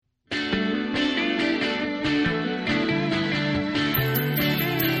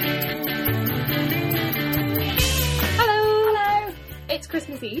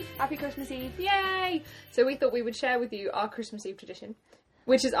Christmas Eve. Happy Christmas Eve. Yay! So we thought we would share with you our Christmas Eve tradition,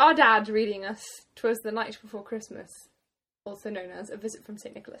 which is our dad reading us "'Twas the Night Before Christmas," also known as A Visit from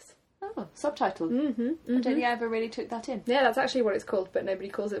St. Nicholas. Oh, subtitled. I don't think I ever really took that in. Yeah, that's actually what it's called, but nobody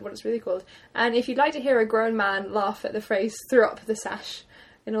calls it what it's really called. And if you'd like to hear a grown man laugh at the phrase "threw up the sash"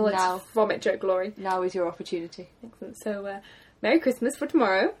 in all its vomit joke glory, now is your opportunity. Excellent. So, Merry Christmas for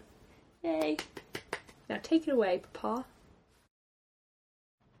tomorrow. Yay. Now take it away, Papa.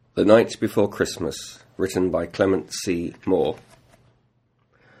 The Night Before Christmas, written by Clement C. Moore.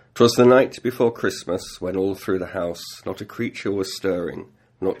 'Twas the night before Christmas, when all through the house not a creature was stirring,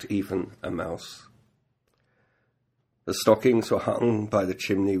 not even a mouse. The stockings were hung by the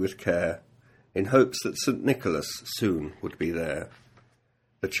chimney with care, in hopes that St. Nicholas soon would be there.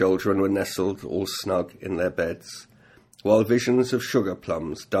 The children were nestled all snug in their beds, while visions of sugar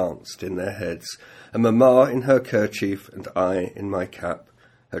plums danced in their heads, and Mamma in her kerchief and I in my cap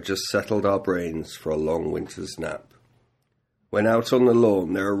had just settled our brains for a long winter's nap. When out on the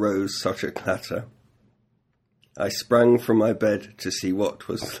lawn there arose such a clatter, I sprang from my bed to see what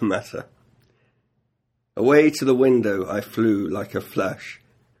was the matter. Away to the window I flew like a flash,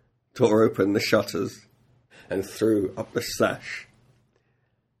 tore open the shutters, and threw up the sash.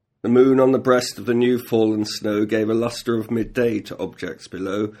 The moon on the breast of the new fallen snow gave a lustre of midday to objects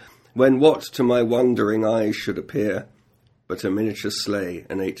below, when what to my wondering eyes should appear but a miniature sleigh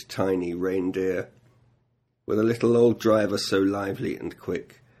and 8 tiny reindeer, with a little old driver so lively and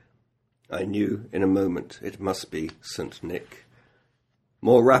quick, I knew in a moment it must be St. Nick.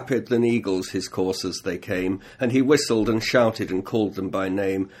 More rapid than eagles his coursers they came, and he whistled and shouted and called them by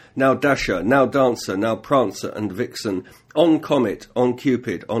name. Now Dasher, now Dancer, now Prancer and Vixen, on Comet, on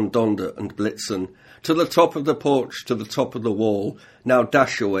Cupid, on Donder and Blitzen, to the top of the porch, to the top of the wall, now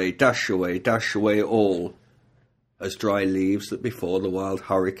dash away, dash away, dash away all. As dry leaves that before the wild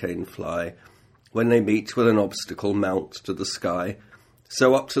hurricane fly, when they meet with an obstacle mount to the sky,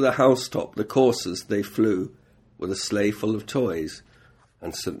 so up to the housetop the coursers they flew, with a sleigh full of toys,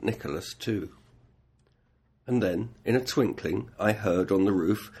 and St. Nicholas too. And then, in a twinkling, I heard on the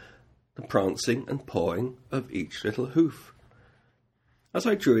roof the prancing and pawing of each little hoof. As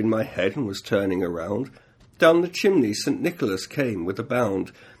I drew in my head and was turning around, down the chimney St. Nicholas came with a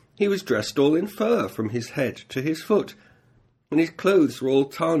bound. He was dressed all in fur from his head to his foot, and his clothes were all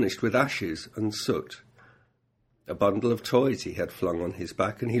tarnished with ashes and soot. A bundle of toys he had flung on his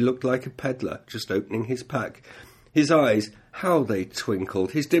back, and he looked like a peddler just opening his pack. His eyes, how they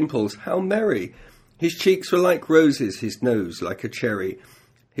twinkled, his dimples, how merry! His cheeks were like roses, his nose like a cherry.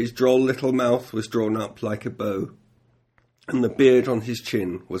 His droll little mouth was drawn up like a bow, and the beard on his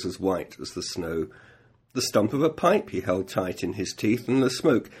chin was as white as the snow. The stump of a pipe he held tight in his teeth, and the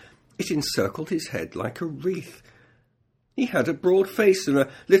smoke, it encircled his head like a wreath. He had a broad face and a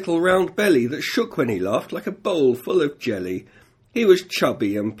little round belly that shook when he laughed like a bowl full of jelly. He was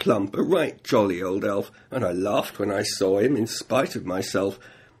chubby and plump, a right jolly old elf, and I laughed when I saw him in spite of myself.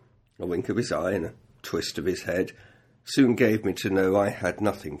 A wink of his eye and a twist of his head soon gave me to know I had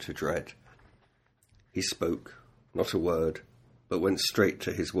nothing to dread. He spoke, not a word, but went straight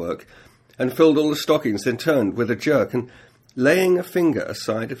to his work, and filled all the stockings, then turned with a jerk, and laying a finger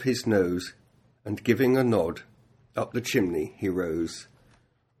aside of his nose, and giving a nod, up the chimney he rose.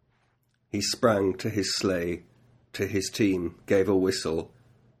 He sprang to his sleigh, to his team gave a whistle,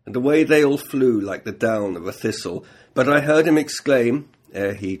 and away they all flew like the down of a thistle. But I heard him exclaim,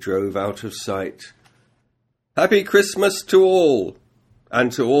 ere he drove out of sight, "Happy Christmas to all,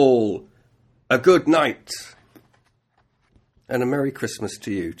 and to all a good night." And a Merry Christmas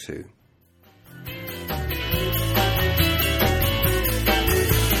to you too.